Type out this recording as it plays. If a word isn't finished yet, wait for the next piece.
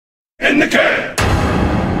In the can!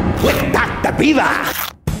 With Dr. Beaver!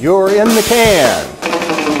 You're in the can.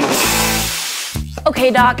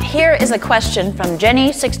 Okay, Doc, here is a question from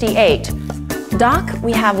Jenny68. Doc,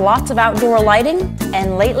 we have lots of outdoor lighting,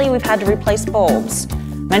 and lately we've had to replace bulbs.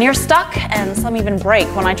 Many are stuck, and some even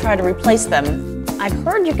break when I try to replace them. I've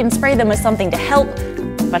heard you can spray them with something to help,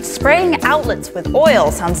 but spraying outlets with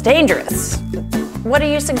oil sounds dangerous. What do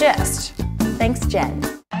you suggest? Thanks, Jen.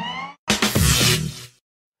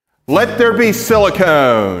 Let there be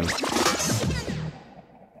silicone.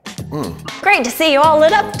 Great to see you all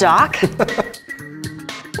lit up, Doc.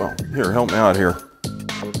 Well, here, help me out here.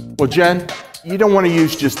 Well, Jen, you don't want to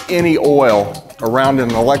use just any oil around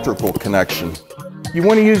an electrical connection. You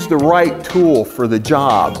want to use the right tool for the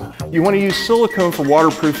job. You want to use silicone for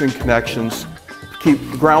waterproofing connections, keep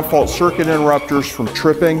ground fault circuit interrupters from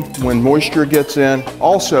tripping when moisture gets in.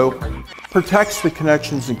 Also, protects the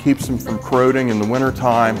connections and keeps them from corroding in the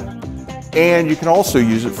wintertime. And you can also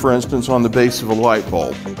use it, for instance, on the base of a light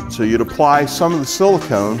bulb. So you'd apply some of the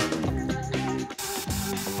silicone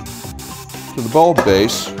to the bulb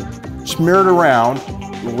base, smear it around,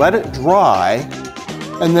 let it dry,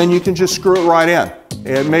 and then you can just screw it right in.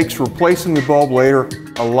 It makes replacing the bulb later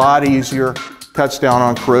a lot easier, cuts down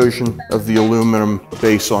on corrosion of the aluminum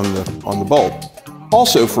base on the bulb.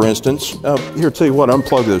 Also, for instance, here, tell you what,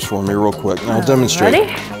 unplug this for me real quick and I'll demonstrate.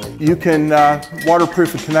 Ready? You can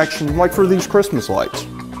waterproof a connection like for these Christmas lights.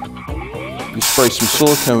 You spray some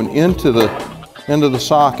silicone into the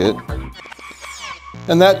socket,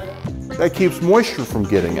 and that keeps moisture from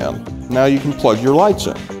getting in. Now you can plug your lights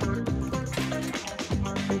in.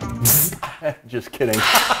 Just kidding.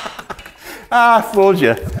 I fooled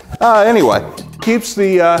you. Anyway, keeps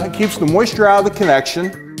the moisture out of the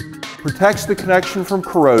connection, protects the connection from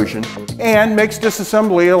corrosion, and makes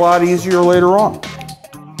disassembly a lot easier later on.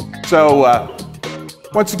 So,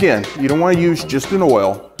 once again, you don't want to use just an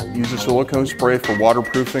oil. Use a silicone spray for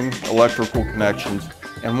waterproofing electrical connections.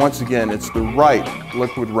 And once again, it's the right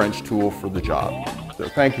liquid wrench tool for the job. So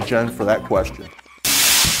thank you, Jen, for that question.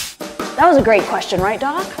 That was a great question, right,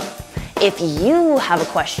 Doc? If you have a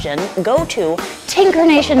question, go to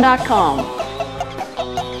tinkernation.com.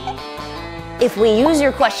 If we use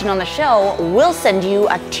your question on the show, we'll send you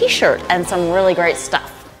a t-shirt and some really great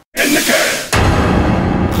stuff. In the can!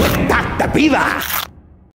 With Dr. Beaver!